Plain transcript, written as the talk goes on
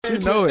She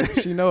know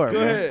it. She know it, Go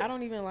bro. ahead. I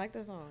don't even like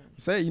the song.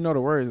 Say it, you know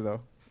the words though.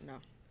 No.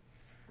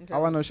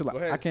 All I know is she Go like,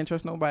 ahead. I can't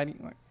trust nobody.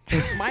 Like,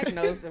 Mike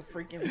knows the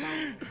freaking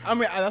song. I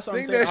mean, that's what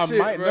I'm Sing saying. that I shit,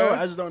 might bro. know.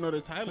 I just don't know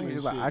the title. he's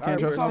And like, shit. I can't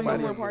trust Some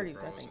nobody. more parties,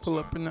 I think. Pull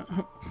up in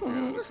the.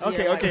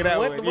 Okay, Yeah, okay, that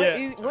what, one. what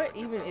Yeah. what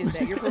even is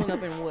that? You're pulling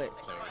up in what?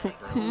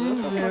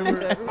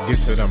 Get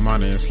to the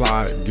money and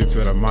slide, get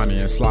to the money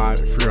and slide.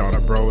 Free all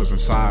the bros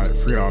inside,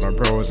 free all the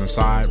bros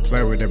inside.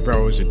 Play with the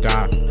bros, you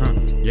die,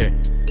 yeah.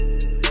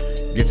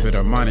 Get to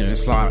the money and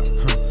slide,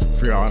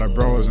 free all the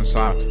bros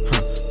inside,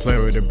 play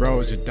with the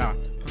bros, you die.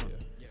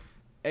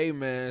 Hey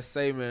man,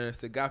 say man, it's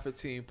the Got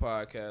 15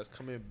 podcast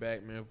coming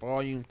back, man.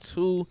 Volume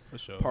 2, For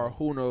sure. part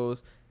Who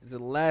Knows. It's the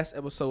last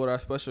episode with our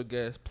special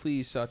guest.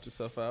 Please shout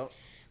yourself out.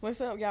 What's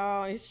up,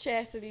 y'all? It's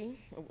Chastity.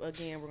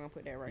 Again, we're gonna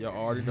put that right Y'all here.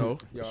 already know.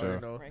 Y'all Sure.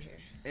 already know. Right here.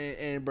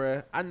 And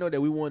bruh, I know that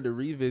we wanted to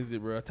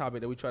revisit, bruh, a topic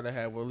that we try to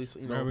have, or at least,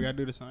 you know. Bro, we gotta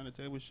do the sign the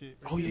table shit.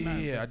 Oh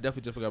yeah. I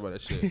definitely just forgot about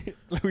that shit.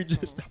 Like we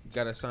just.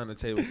 Gotta sign the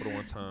table for the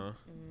one time.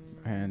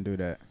 I can't do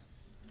that.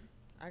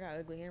 I got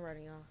ugly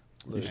handwriting, y'all.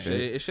 Look,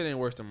 You shit ain't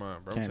worse than mine,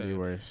 bro. I'm Can't telling be you.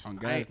 worse. On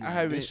I, guys, ain't- I man,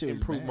 haven't this shit is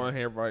improved bad. my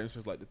handwriting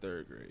since like the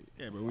 3rd grade.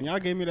 Yeah, but when y'all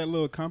gave me that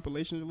little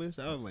compilation list,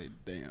 I was like,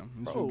 damn,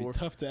 this Bro, would be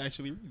tough to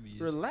actually read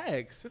these.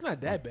 Relax. It's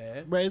not that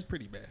bad. But it's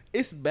pretty bad.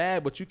 It's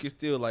bad, but you can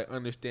still like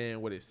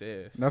understand what it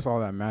says. That's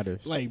all that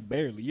matters. Like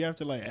barely. You have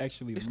to like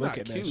actually It's look not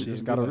at that cute. shit. You You just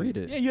and gotta be like, read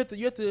it. Yeah, you have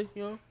to,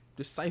 you know,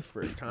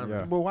 decipher it kind of.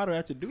 Yeah. But why do I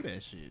have to do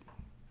that shit?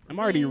 I'm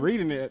already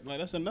reading it. Like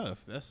that's enough.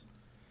 That's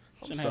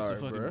I'm shouldn't have to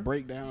sorry, fucking bruh.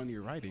 break down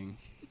your writing.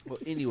 Well,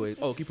 anyways,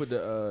 can you put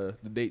the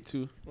date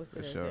too? What's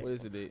For the sure. What is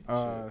the date?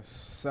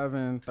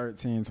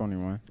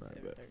 7/13/21.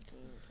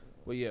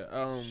 Well,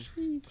 yeah.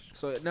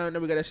 So now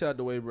we got that shit out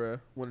the way, bro.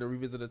 Want to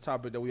revisit a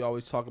topic that we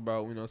always talk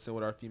about, you know,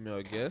 with our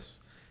female guests.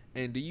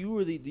 And do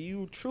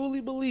you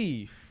truly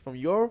believe, from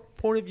your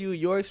point of view,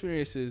 your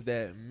experiences,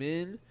 that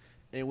men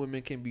and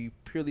women can be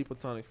purely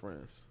platonic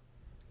friends,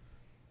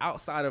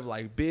 outside of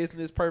like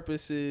business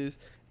purposes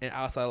and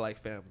outside of like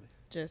family?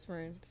 Just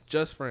friends.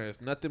 Just friends,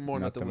 nothing more,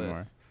 nothing Nothing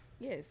less. more.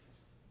 Yes.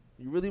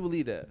 You really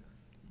believe that?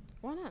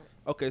 Why not?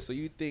 Okay, so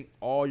you think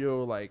all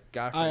your like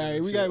guy friends? All right,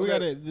 and we shit-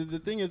 got okay. the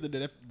thing is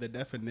the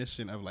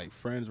definition of like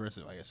friends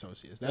versus like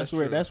associates. That's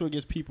That's true. what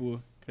gets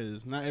people,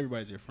 because not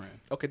everybody's your friend.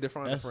 Okay,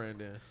 define a That's- friend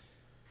then.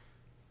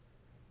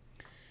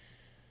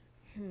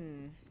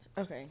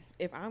 Okay.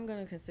 If I'm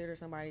gonna consider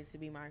somebody to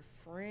be my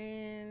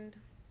friend,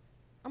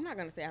 I'm not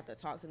gonna say I have to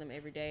talk to them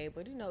every day,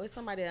 but you know, it's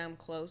somebody that I'm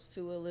close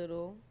to a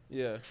little.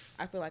 Yeah.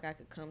 I feel like I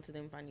could come to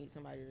them if I need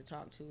somebody to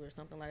talk to or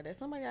something like that.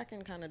 Somebody I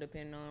can kind of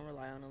depend on,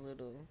 rely on a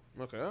little.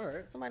 Okay, all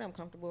right. Somebody I'm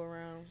comfortable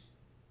around.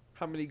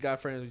 How many guy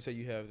friends would you say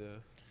you have there?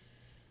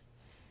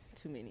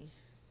 Too many.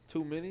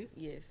 Too many?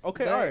 Yes.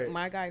 Okay, But alright.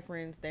 My guy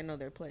friends, they know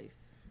their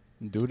place.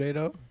 Do they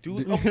though?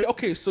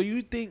 Okay. So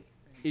you think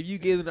if you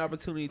gave them an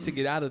opportunity to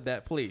get out of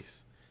that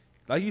place,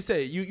 like you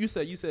said, you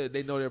said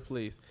they know their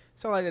place.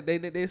 Sound like they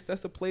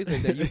that's the place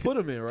that you put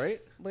them in, right?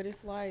 But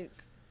it's like,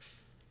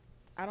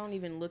 I don't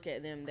even look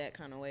at them that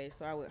kind of way.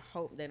 So I would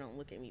hope they don't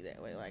look at me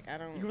that way. Like I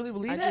don't. You really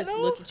believe I that, just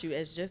though? look at you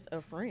as just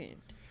a friend.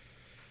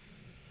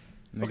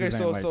 Niggas Okay, ain't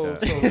so like so,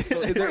 that.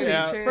 so is there any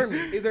Yeah. chance?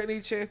 Is there any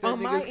chance that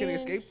On my niggas can end-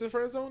 escape the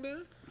friend zone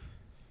then?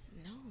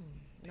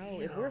 No.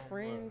 If we're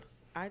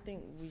friends, I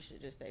think we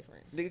should just stay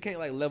friends. Nigga can't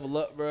like level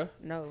up, bruh.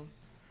 No.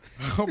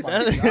 Oh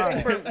my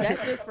god,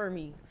 That's just for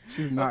me.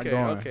 she's not Okay,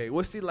 going. okay.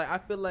 Well, see, like I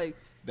feel like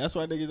That's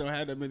why niggas don't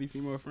have that many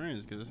female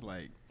friends, because it's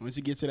like once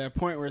you get to that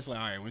point where it's like,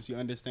 all right, once you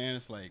understand,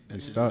 it's like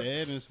that's just stuck.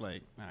 dead, and it's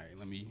like, all right,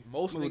 let me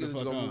most move the niggas is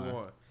fuck gonna move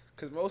on.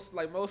 Cause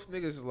most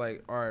niggas is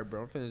like, all right,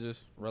 bro, I'm finna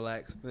just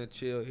relax, finna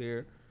chill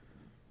here.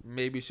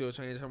 Maybe she'll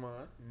change her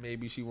mind.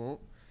 Maybe she won't.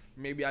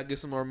 Maybe I get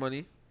some more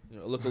money. You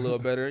know, look a little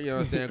better. You know what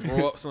I'm saying?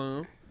 Grow up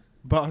some.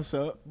 Boss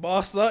up,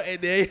 Boss up,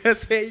 and then you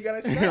say you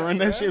gotta shut, run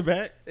that bruh. shit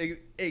back.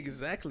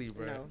 Exactly,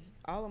 bro. No.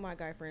 All of my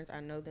guy friends, I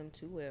know them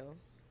too well.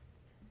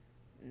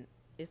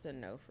 It's a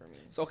no for me.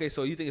 So okay,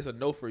 so you think it's a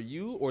no for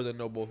you, or the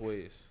no both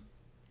ways?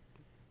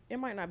 It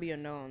might not be a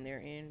no on their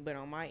end, but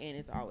on my end,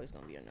 it's always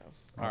gonna be a no.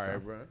 All right,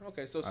 bro.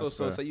 Okay, so That's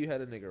so fair. say you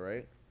had a nigga,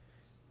 right?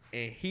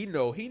 And he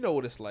know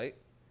what it's like.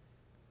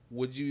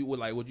 Would you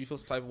feel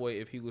some type of way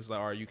if he was like,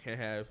 all right, you can't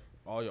have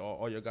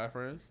all your guy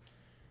friends?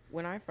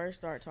 When I first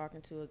start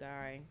talking to a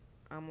guy,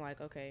 I'm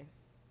like, okay,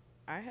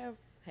 I have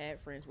had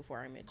friends before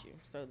I met you.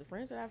 So the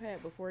friends that I've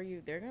had before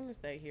you, they're gonna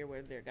stay here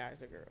whether they're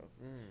guys or girls.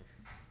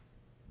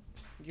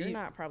 You're He-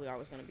 not probably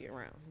always gonna be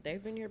around.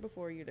 They've been here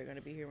before you. They're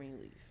gonna be here when you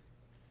leave.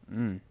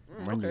 When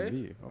okay.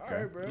 you leave, All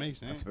okay, right, bro. Makes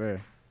that's sense.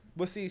 fair.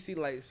 But see,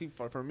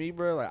 for me,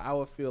 bro, like I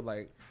would feel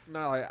like,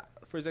 not like,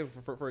 for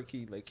example, for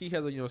Key, like Key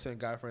has a, you know what I'm saying,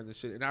 guy friends and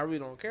shit, and I really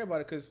don't care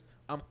about it because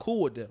I'm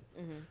cool with them.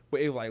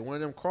 But if like one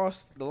of them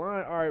cross the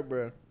line, all right,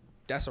 bro,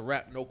 that's a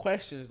wrap, no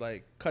questions.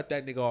 Like cut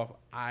that nigga off.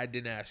 I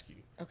didn't ask you.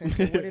 Okay,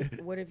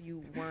 so what if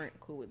you weren't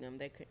cool with them?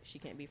 She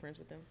can't be friends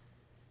with them.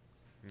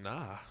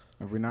 Nah,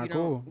 If we're not you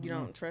cool, don't, you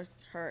don't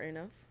trust her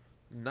enough.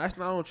 that's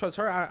not. I don't trust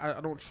her. I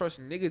don't trust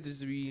niggas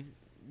just to be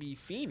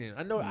fiending.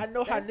 I know how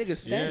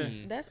niggas That's,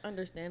 fiend. that's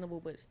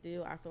understandable, but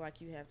still, I feel like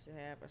you have to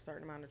have a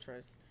certain amount of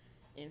trust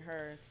in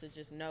her to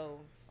just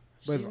know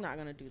But she's not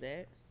gonna do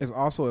that. It's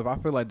also if I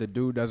feel like the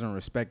dude doesn't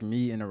respect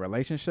me in a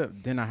relationship,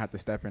 then I have to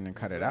step in and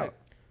cut it out.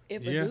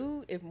 If Yeah. a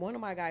dude, if one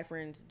of my guy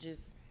friends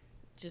just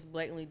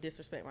blatantly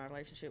disrespect my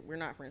relationship, we're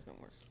not friends no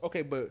more.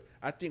 Okay, but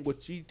I think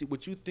what you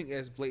think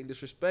as blatant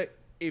disrespect,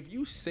 if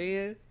you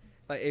saying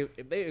like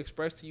if they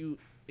express to you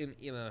in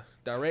a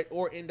direct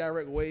or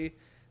indirect way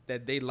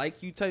that they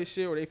like you type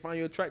shit or they find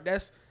you attractive,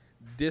 that's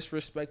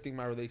disrespecting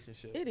my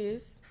relationship. It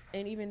is,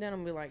 and even then, I'm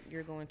gonna be like,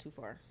 you're going too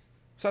far.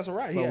 So that's all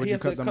right. So would he you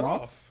has to cut them cut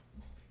off? off.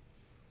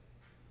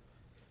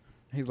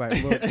 He's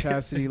like, look,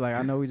 Chastity, like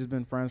I know we just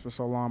been friends for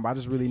so long, but I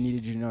just really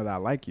needed you to know that I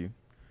like you.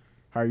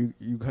 How are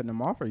you cutting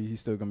him off, or are you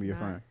still gonna be your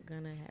Not friend?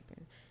 gonna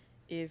happen.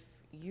 If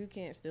you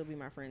can't still be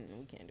my friend, then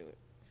we can't do it.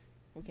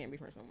 We can't be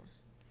friends no more.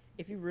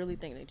 If you really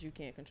think that you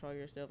can't control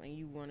yourself and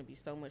you want to be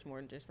so much more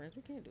than just friends,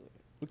 we can't do it.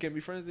 We can't be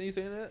friends. And you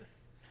saying that?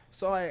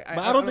 So But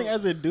I don't think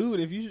as a dude,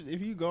 if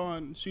you go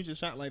and shoot your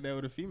shot like that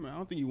with a female, I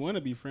don't think you want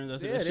to be friends.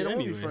 That's yeah, that they shit don't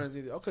anyway. be friends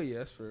either. Okay, yeah,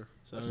 that's fair.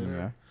 So, That's fair.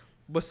 Yeah.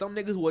 But some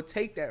niggas will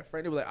take that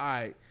friend. They be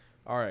like,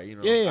 all right, you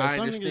know, Yeah, I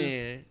some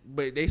understand.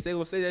 But they still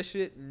gonna say that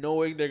shit,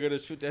 knowing they're gonna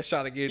shoot that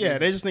shot again. Yeah, in-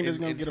 they just think in- it's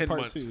gonna in get a 10 part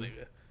months, two.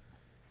 nigga.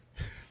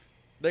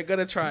 They're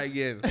gonna try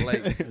again,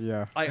 like,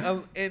 Yeah.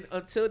 and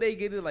until they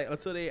get it, like,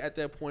 until they at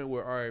that point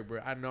where, all right,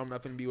 bro, I know I'm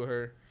not gonna be with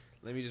her.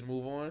 Let me just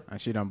move on. And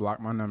she done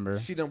blocked my number.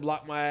 She done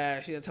blocked my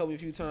ass. She done told me a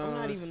few times. I'm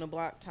not even the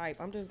block type.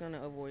 I'm just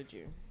gonna avoid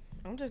you.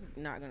 I'm just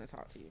not gonna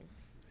talk to you.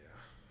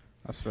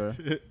 That's fair.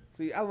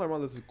 See, I learned my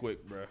lesson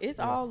quick, bro. It's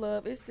all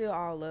love. It's still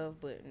all love,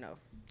 but no.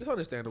 It's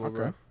understandable, Okay.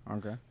 bro.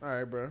 Okay. All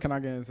right, bro. Can I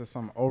get into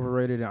some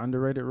overrated and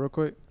underrated real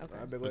quick? Okay.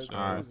 I bet For let's sure. go.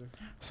 All right.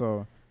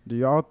 So, do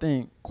y'all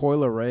think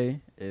Coyle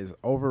Ray is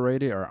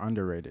overrated or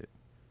underrated?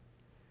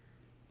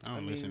 I don't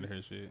I listen mean, to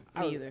her shit.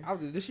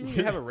 Neither. Did she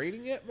even have a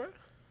rating yet, bro?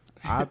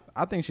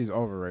 I think she's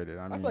overrated.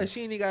 I I mean, feel like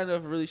she ain't got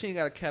enough. Really, she ain't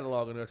got a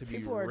catalog enough to be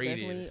People are rated.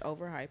 definitely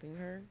overhyping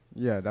her.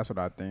 yeah, that's what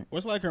I think.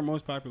 What's like her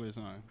most popular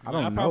song? I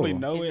don't probably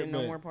know. know Is it, it No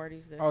but More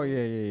Parties? That's Oh it?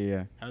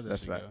 yeah. how does that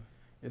That's shit right. go?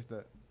 It's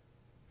the.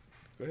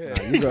 Go Nah,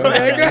 ahead. you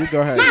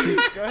go ahead. Nah,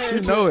 you go ahead.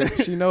 She know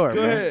it. She know it,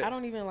 Go bro. ahead. I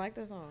don't even like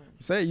the song.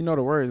 Say it, you know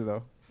the words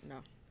though. No.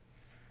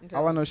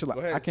 All I know is she like,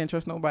 Go ahead. I can't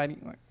trust nobody.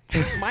 Like,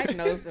 Mike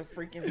knows the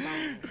freaking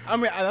song. I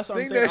mean, that's what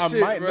I'm Sing saying. that I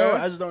shit, might bro. know.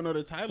 I just don't know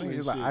the title. He's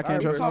and like, shit. I can't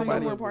It's trust called No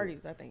nobody. More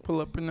Parties, I think.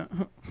 pull up in the.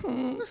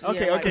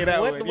 Okay, Yeah, okay,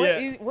 that what, one.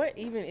 What, Yeah. what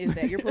even is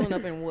that? You're pulling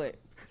up in what?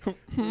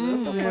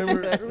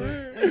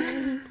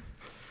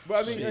 But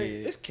I mean, Shit. hey,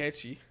 it's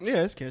catchy.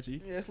 Yeah, it's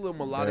catchy. Yeah, it's a little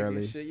melodic Barely.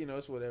 and shit. You know,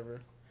 it's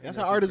whatever. That's Ain't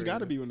how nothing artists crazy. got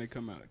to be when they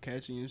come out,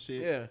 catchy and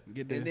shit. Yeah,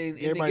 Get the, and then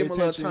give everybody them a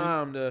little attention,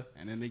 time to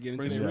and then they get into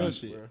bring the some real real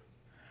shit. bro.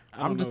 I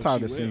don't I'm just know if tired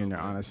she of seeing will,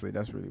 her. but Honestly,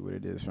 that's really what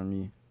it is for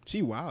me.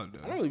 She wild I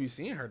though. don't really be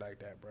seeing her like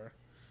that, bro.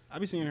 I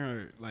be seeing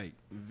her like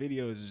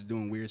videos just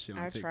doing weird shit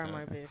on I TikTok. try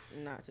my best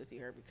not to see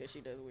her because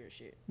she does weird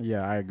shit.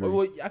 Yeah, I agree.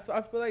 Well,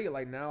 I feel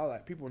like now,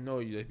 like people know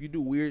you. If you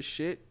do weird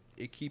shit,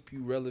 it keep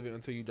you relevant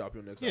until you drop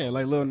your next. Yeah, album.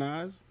 like Lil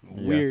Nas,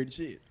 Yeah. weird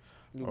shit.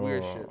 Do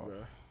weird Oh. shit, bro.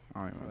 I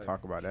don't even want Like- to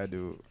talk about that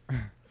dude.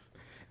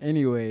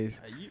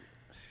 Anyways,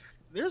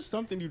 There's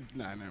something you.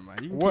 Nah, never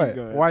mind. You can what? keep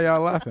going. Why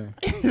y'all laughing?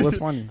 What's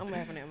funny? I'm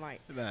laughing at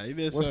Mike. Nah, you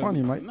did What's something-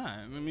 funny, Mike? Nah,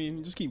 I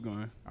mean, just keep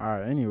going. All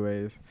right.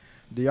 Anyways,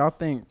 do y'all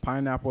think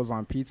pineapples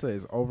on pizza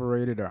is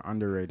overrated or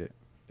underrated?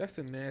 That's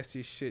the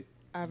nastiest shit.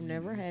 I've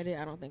never had it.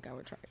 I don't think I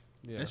would try it.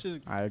 Yeah. That's just.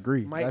 I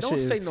agree. Mike, that don't shit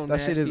is, say no that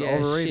shit is nasty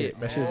ass overrated. shit,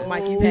 that shit. man. Is,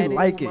 Mike, he you've had it.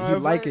 like it. He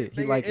motherfucker. like it.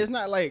 He Nigga, like it's it.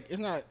 not like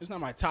it's not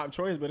my top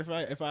choice, but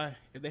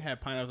if they had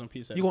pineapples on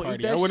pizza at You the gonna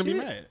party, eat that I wouldn't shit?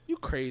 be mad. You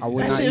crazy? I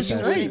would That not shit eat is that.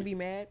 You straight. wouldn't be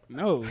mad.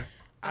 No,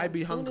 I'd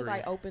be As soon hungry. as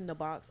I open the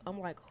box, I'm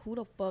like, who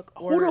the fuck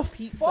Who ordered the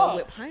pizza fuck?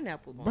 with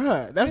pineapples on? it?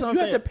 bruh, that's you what I'm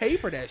have saying. to pay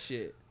for that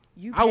shit.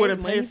 You I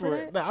wouldn't paid pay money for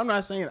it. that? No, I'm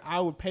not saying I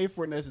would pay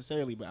for it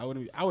necessarily, but I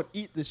wouldn't. I would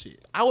eat the shit.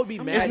 I would be I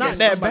mean, mad. it's if not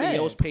that somebody bad.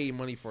 else paid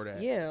money for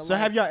that. Yeah. So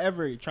like, have y'all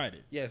ever tried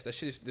it? Yes, that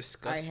shit is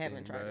disgusting.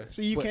 haven't tried bruh. it.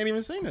 See, you But- can't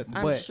even say nothing.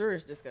 I'm But- sure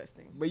it's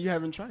disgusting. But you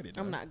haven't tried it.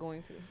 I'm though. not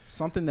going to.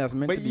 Something that's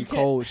meant But to you be can't-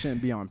 cold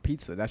shouldn't be on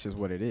pizza. That's just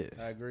what it is.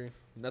 I agree.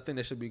 Nothing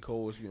that should be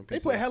cold should be on They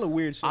pizza. put hella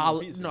weird shit on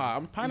pizza.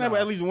 Pineapple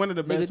nah. at least one of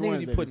the best Nigga, ones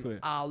be that they putting put.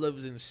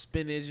 olives and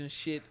spinach and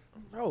shit.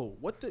 Bro,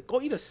 what the?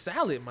 Go eat a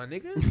salad, my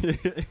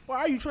nigga. Why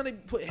are you trying to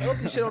put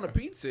healthy shit on a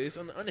pizza? It's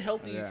an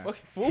unhealthy Yeah.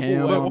 fucking food.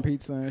 Ham Like, on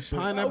pizza and shit.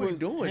 Pineapple, we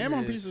doing ham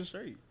on this? pizza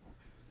straight,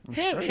 I'm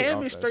ham straight ham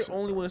off is that straight shit,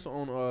 only bro. when it's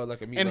on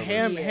like a meat. and lover.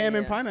 ham Yeah, ham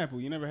and yeah.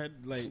 pineapple. You never had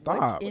like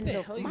Stop. In the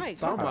the hell you Mike,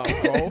 talking come about,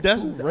 on. bro?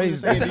 That's Who I'm just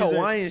raised saying That's the these are-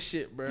 Hawaiian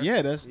shit, bro.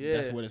 Yeah, that's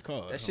Yeah. what it's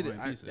called. That shit is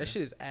Hawaiian pizza. that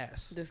shit is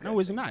ass. Disgusting. No,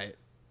 it's not.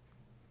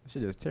 That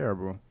shit is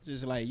terrible.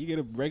 Just like you get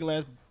a regular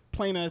ass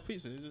plain ass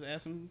pizza, just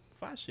add some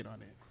fire shit on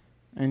it.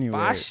 Anyway.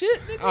 Buy shit,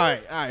 nigga.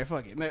 All right,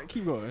 fuck it. Now,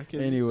 keep going.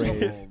 Anyways,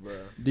 Come on, bro.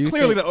 do you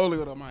Clearly think, the only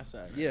one on my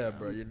side. Yeah,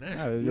 bro, you're Yeah,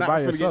 nasty. you're Not by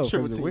finna get yourself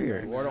triple because it's teamed,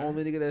 weird. Or the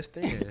only nigga that's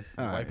stand.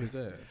 All Wipe right. his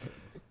ass.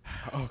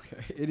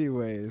 Okay.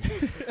 Anyways,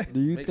 do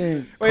you Makes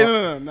think? Wait,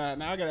 no. Now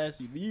I gotta ask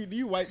you. Do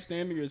you wipe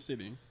standing or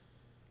sitting?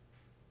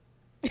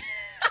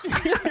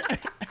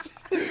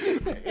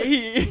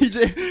 he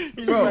just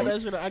Bro, brought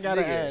that shit up. I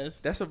gotta Nigga,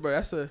 ask. That's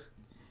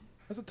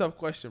a tough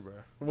question, bro.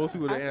 For most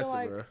people to I feel answer,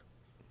 like- bro.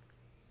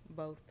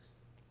 Both.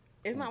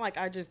 It's not like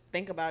I just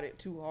think about it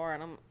too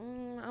hard.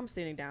 I'm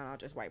sitting down. I'll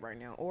just wipe right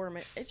now. Or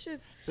it's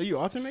just. So you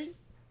alternate?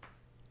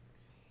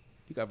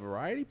 You got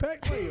variety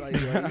pack? Like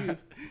you,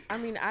 I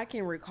mean, I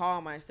can recall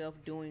myself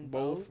doing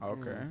both.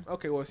 Okay.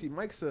 okay, well, see,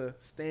 Mike's a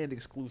stand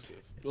exclusive.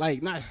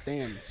 Like not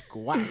stand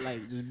squat,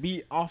 like just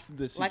be off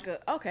the seat. Like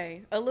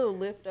a little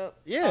lift up.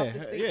 Yeah, off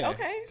the seat. yeah.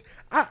 Okay.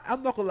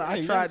 I'm not gonna lie. I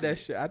Yeah, tried exactly. that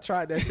shit. I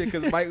tried that shit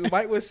because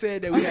Mike was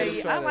saying that we had to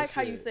Okay, try I that like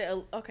how shit. you said. A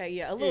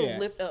little Yeah.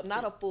 lift up,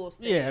 not a full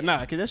stand. yeah,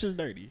 nah, cause that's just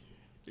dirty.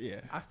 Yeah,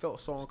 I felt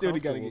so still uncomfortable,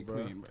 you gotta get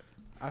bro. clean, bro.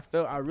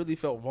 I really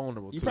felt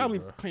vulnerable. You too, probably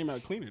bro. came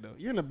out cleaner though.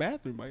 You're in the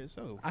bathroom by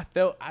yourself. I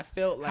felt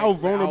like How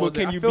vulnerable I was-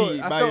 can I you felt-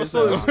 be I by felt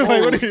so yourself?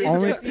 Like, what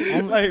exposed. is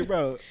Only- like,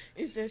 bro?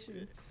 It's just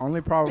you.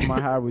 Only problem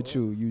I have with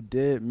you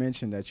did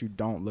mention that you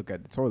don't look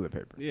at the toilet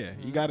paper. Yeah,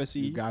 you gotta see.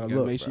 You gotta you gotta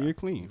look, make sure bro. you're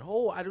clean.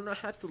 No, I do not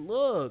have to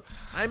look.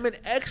 I'm an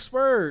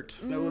expert.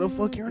 No, the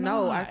fuck you're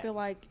No, not. I feel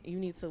like you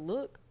need to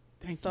look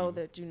Thank so you.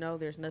 that you know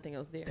there's nothing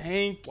else there.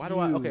 Thank Why you. do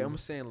I? Okay, I'm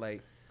saying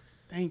like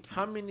Thank you.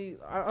 how many.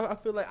 I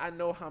feel like I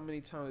know how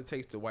many times it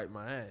takes to wipe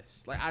my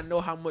ass. Like I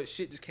know how much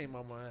shit just came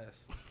out my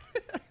ass.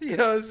 You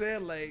know what I'm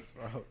saying? Like,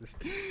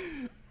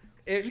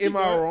 am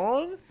I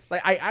wrong?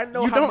 Like I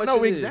know You how don't much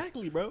know it is.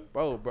 exactly, bro.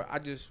 Bro. I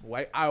just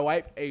wipe. I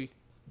wipe a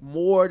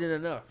more than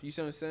enough. You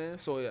see what I'm saying?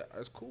 So yeah,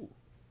 it's cool.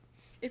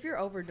 If you're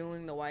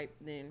overdoing the wipe,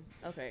 then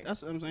okay.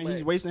 That's what I'm saying. But-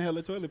 He's wasting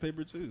hella toilet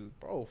paper too.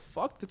 Bro,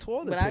 fuck the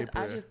toilet But paper.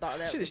 I just thought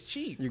that shit was- is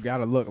cheap. You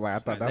gotta look like I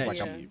thought that's like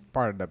Yeah. a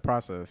part of the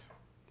process,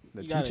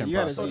 the You gotta- teaching you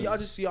gotta process. So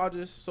see.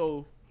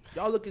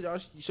 y'all look at y'all.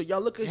 So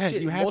y'all look at Yeah,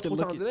 shit you have to multiple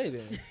look times at- a day.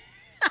 Then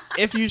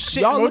If you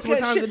shit Y'all look multiple at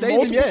times shit a day, then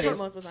multiple yes. times.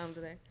 multiple times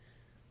a day.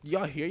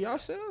 y'all hear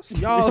yourselves?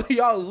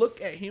 Y'all look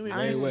at human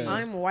Hey, beings Wes.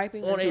 I'm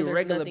wiping on until a there's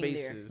regular nothing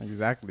basis.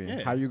 Exactly. Yeah.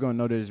 How you gonna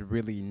know there's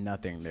really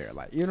nothing there?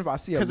 Like even if I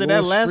see a 'Cause if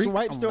little that last streak,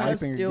 wipe I'm still has-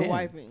 there. wiping Still again.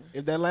 wiping.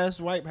 If that last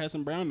wipe has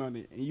some brown on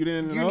it and you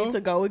didn't You know, need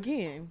to go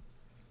again.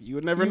 you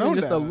would never Even know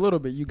just that. a little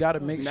bit. You gotta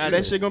make Nah, sure.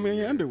 that shit gonna be in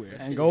your underwear.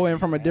 And go in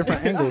from a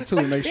different angle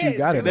too. Make sure you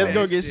got it. That's right.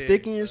 gonna get shit.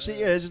 sticky and shit.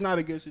 Yeah, it's just not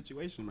a good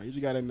situation, man. You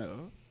just gotta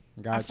know.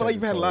 Gotta I feel like check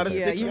you've had the a lot toilet of paper.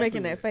 Yeah, sticky you making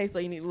underwear. that face, so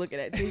you need to look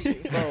at that tissue.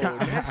 Bro,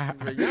 that's,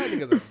 bro, y'all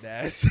niggas are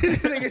nasty.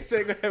 Niggas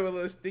say go have a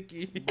little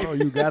sticky. Bro,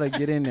 you gotta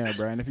get in there,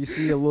 bro. And if you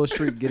see a little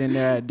streak, get in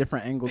there at a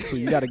different angle too.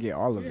 You gotta get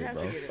all of You it, have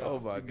bro. to get it Oh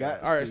off. my Got god!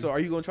 All right, to. so are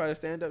you gonna try to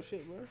stand up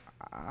shit, bro?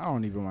 I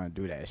don't even want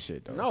to do that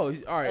shit though. No,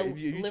 all right. A If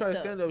you lift try to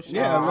up. stand up shit,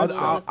 Yeah, I'll- lift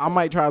I'll- I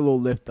might try a little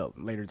lift up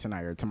later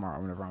tonight or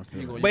tomorrow whenever I'm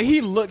feeling. gonna- it. But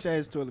he looks at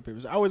his toilet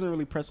papers. I wasn't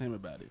really pressing him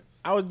about it.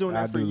 I was doing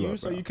I that for do you look,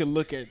 so bro. you could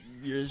look at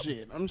your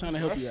shit. I'm trying to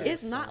help you out.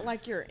 It's not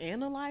like you're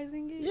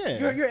analyzing it.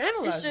 Yeah. you're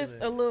analyzing. It's just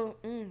it. a little.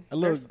 a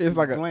little It's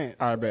like a glance.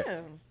 All right, bet.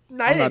 Yeah.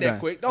 Nah, I'm it not ain't that done.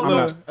 quick. Don't I'm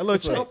look. not- a little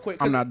It's check. not quick.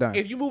 I'm not done.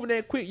 If you moving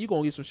that quick, you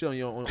gonna get some shit on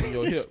your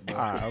hip. Bro.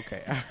 All right,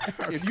 okay.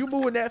 If you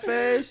moving that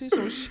fast,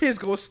 some shit's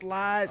gonna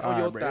slide on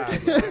your Alright,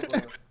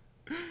 thigh.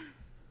 bro.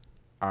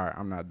 All right,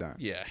 I'm not done.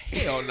 Yeah,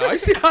 hell no. You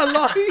see how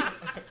long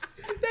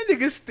that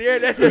nigga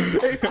stared at the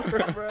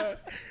paper, bro.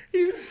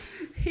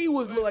 He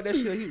was look like that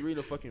shit. Like he reading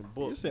a fucking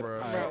book, You said, bro.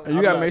 alright. And you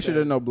I'm gotta not make sure that.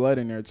 there's no blood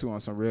in there too on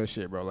some real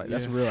shit, bro. Like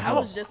that's Yeah. real I health.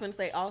 was just gonna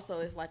say also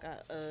it's like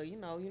you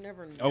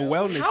never know. A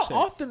wellness How check.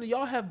 often do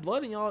y'all have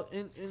blood in y'all?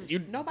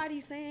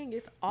 Nobody's saying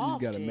it's just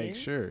often. gotta make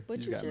sure. But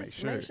You you just gotta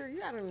just make make sure. sure you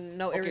gotta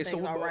know Okay, everything's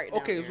so all right.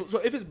 okay, down so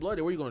if it's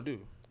bloody, what are you gonna do?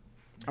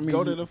 I mean,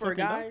 Go to the for a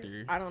fucking guy,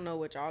 doctor. I don't know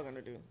what y'all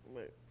gonna do,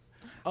 but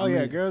Oh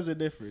yeah, girls are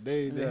different.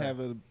 They Yeah. have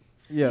a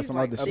yeah, he's some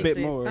like other a shit. bit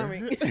 6'6". more. I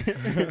mean,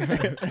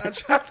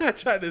 I'm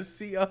trying to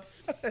see. All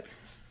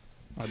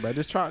All right, bro,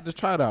 just try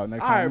it out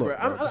next right, time. bro. Look,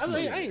 I Just look.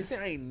 ain't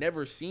saying I ain't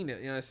never seen it.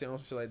 You know what I'm saying?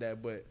 Some shit like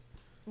that, but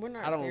we're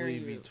not I don't telling really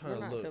you. be trying We're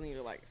to not look. telling you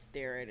to like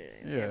stare at it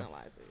and Yeah.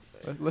 analyze it.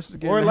 But Let's just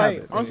get or in the like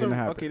habit. on Get in some. the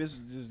habit. Okay, this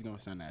is gonna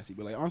sound nasty,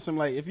 but like on some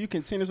like if you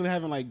continuously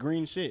having like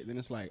green shit, then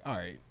it's like all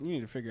right, you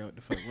need to figure out what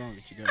the fuck wrong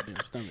with your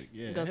goddamn stomach.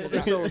 Yeah, Go sit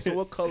down. so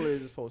what color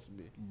is it supposed to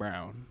be?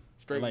 brown,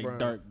 Straight like brown.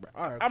 dark brown.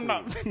 All right, I'm cool.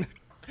 not.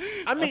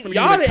 I mean, finna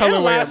y'all use the the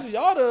colorway. analyzers.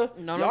 Y'all the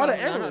no, y'all the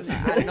no.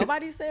 analysts.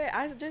 Nobody said.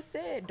 I just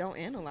said don't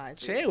analyze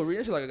it. Chan was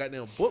reading shit like a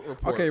goddamn book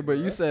report. Okay, but bro.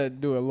 you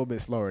said do it a little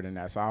bit slower than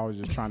that, so I was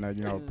just trying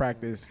to,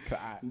 practice.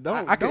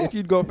 Don't- I could, if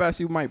you'd go fast,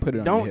 you might put it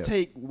on your Don't hip.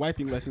 take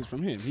wiping lessons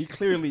from him. He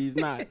clearly is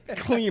not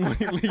clean when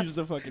he leaves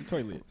the fucking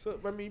toilet. So,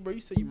 I mean, bro,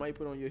 you said you might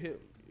put on your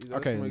hip. Is that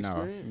Okay, from no,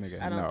 experience?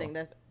 nigga. I don't No. think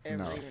that's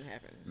ever No. even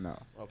happened. No.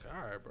 Okay,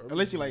 all right, bro.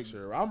 Unless you Just like-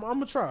 sure. I'm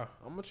gonna try.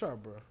 I'm gonna try,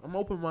 bro. I'm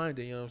open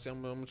minded. You know what I'm saying?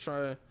 I'm gonna try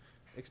to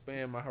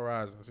expand my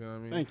horizons. You know what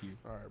I mean? Thank you.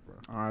 All right, bro.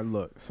 All right,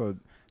 look. So,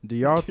 do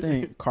y'all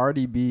think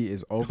Cardi B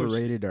is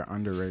overrated or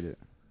underrated?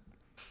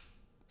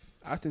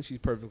 I think she's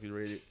perfectly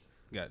rated.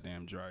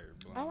 Goddamn dryer.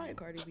 I like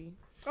Cardi B.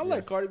 I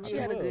like Cardi B. She as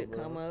had a well, good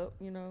bro. come up,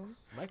 you know.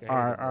 Mike a All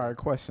right, hater, all bro. right.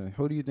 Question: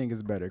 who do you think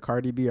is better,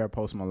 Cardi B or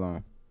Post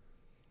Malone?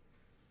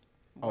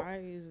 Oh.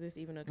 Why is this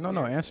even a No,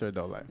 comparison? answer it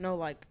though. Like, No,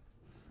 like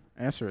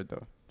answer it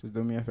though. Just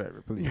do me a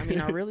favor, please. I mean,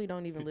 I really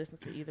don't even listen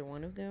to either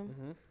one of them.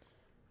 Mhm.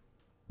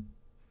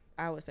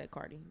 I would say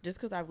Cardi, just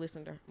because I've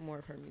listened to more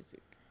of her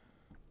music.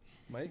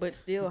 Mike? But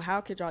still, how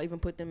could y'all even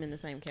put them in the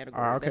same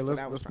category? All right, okay, That's what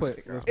let's- I was let's trying to put-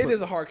 figure let's out. It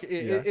is a hard.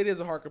 Yeah. It is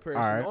a hard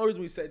comparison. All right. The only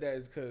reason we said that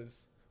is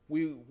because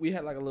we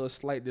had like a little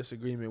slight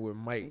disagreement with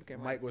Mike. Okay,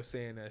 Mike Mike. was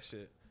saying that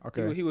shit.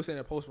 Okay. He was saying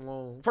that Post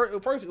Malone. First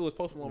it was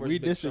Post Malone versus We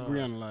Big disagree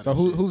Sean. on a lot. So of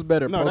shit. who's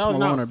better, No, Post that was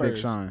Malone not or Big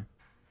first. Sean?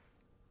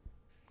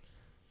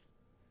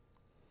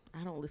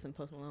 I don't listen to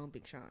Post Malone,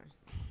 Big Sean.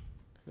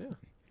 That's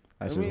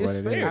I mean, just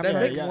it's what it fair. is. That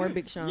makes more sense.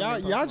 Big Sean. Y'all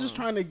than Post just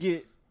Malone.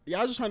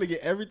 trying to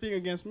get everything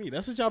against me.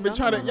 That's what y'all been No,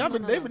 trying no, to. no, Y'all no,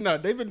 been. no, They've been. No,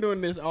 they've been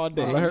doing this all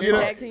day. Let her You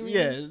know, tag team you?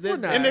 yes, We're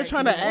not and they're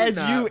trying to tag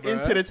add team. you We're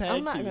not, into the tag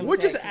I'm not team. gonna We're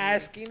tag just team.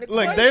 asking the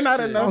Look, they're not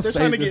question. enough. Don't They're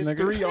trying to save get this nigga.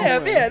 3 on Yeah,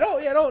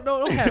 one. yeah,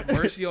 don't have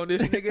mercy on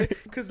this nigga.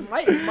 Because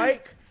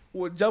Mike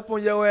will jump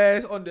on your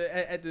ass on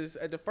at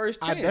the first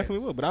chance. I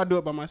definitely will, but I'll do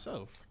it by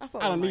myself. I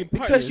fuck I don't with need Mike.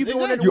 partners. Because you been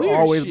wanting to You weird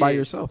always shit. by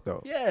yourself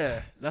though.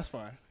 Yeah, That's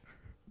fine.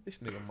 this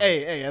nigga. Mike.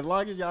 Hey, as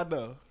long as y'all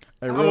know,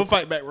 Hey, I'm real, gonna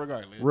fight back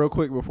regardless. real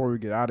quick before we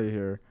get out of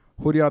here,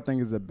 who do y'all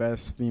think is the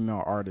best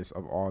female artist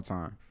of all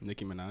time?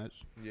 Nicki Minaj.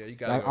 Yeah, you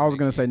got. I was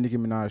gonna say Nicki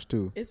Minaj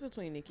too. It's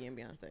between Nicki and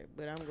Beyonce,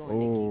 but I'm going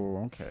Nicki.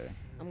 Oh, okay.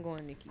 I'm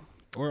going Nicki.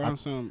 Or on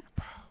some.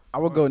 I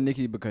would go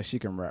Nicki because she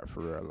can rap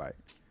for real. Like,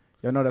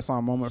 y'all know that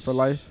song "Moment for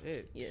Life"?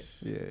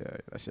 Yes. Yeah,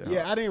 that shit.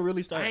 Yeah, I didn't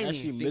really start I ain't actually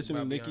even think listening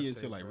to about Nicki Beyonce,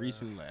 until like bro.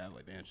 recently. Like, I was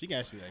like, damn, she can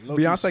actually like.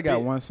 low-key Beyonce got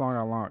spit. one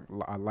song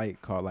I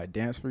like called like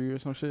 "Dance for You" or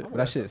some shit. I'm But that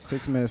gonna- shit's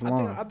 6 minutes I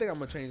long. think I'm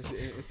gonna change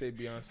it and say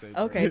Beyonce.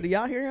 Bro. Okay, do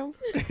y'all hear him?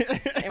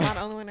 Am I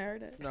the only one that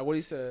heard that? Now what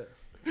he said.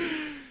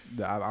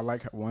 I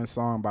like one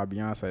song by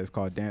Beyonce. It's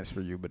called "Dance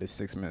for You," but it's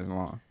 6 minutes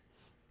long.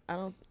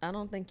 I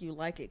don't think you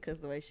like it because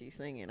the way she's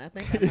singing. I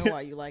think I know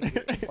why you like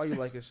it. Why you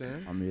like it,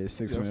 Sam? I mean, it's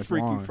 6 He's a minutes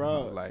freaky long.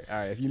 frog. Like, all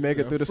right, if you make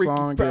He's it a through the freaky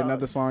song, get frog.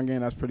 another song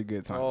in. That's pretty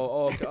good time.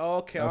 Oh,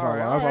 okay. That's all all-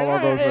 right, that's all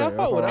I'm gonna say. I fuck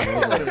That's with all it. I'm I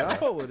gonna fuck with say. it. I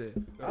fuck with it.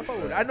 I fuck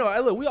with it. I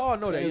know. Look, we all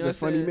know that. You He's know a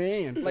funny what I'm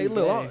saying? man. Like, Funny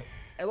look, man.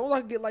 as long as I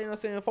can get like, you know what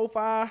I'm saying, 4,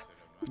 5,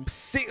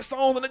 6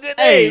 songs on a good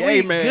day,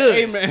 Hey, we man. good.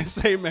 Hey, man.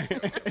 Say, man.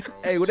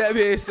 Hey, with that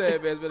being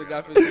said, man, it's been a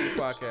God 15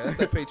 podcast. That's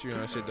that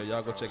Patreon shit, though.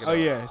 Y'all go check it out. Oh,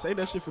 yeah. Say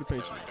that shit for the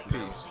Patreon.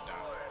 Peace.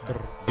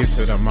 Get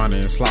to the money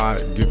and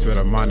slide, get to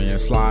the money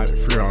and slide.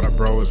 Free all the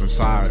bros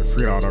inside,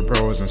 free all the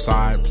bros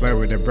inside. Play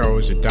with the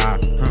bros, you die,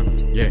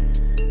 yeah.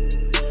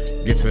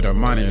 Get to the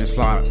money and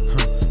slide,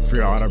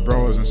 free all the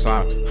bros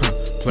inside,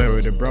 play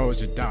with the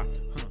bros, you die.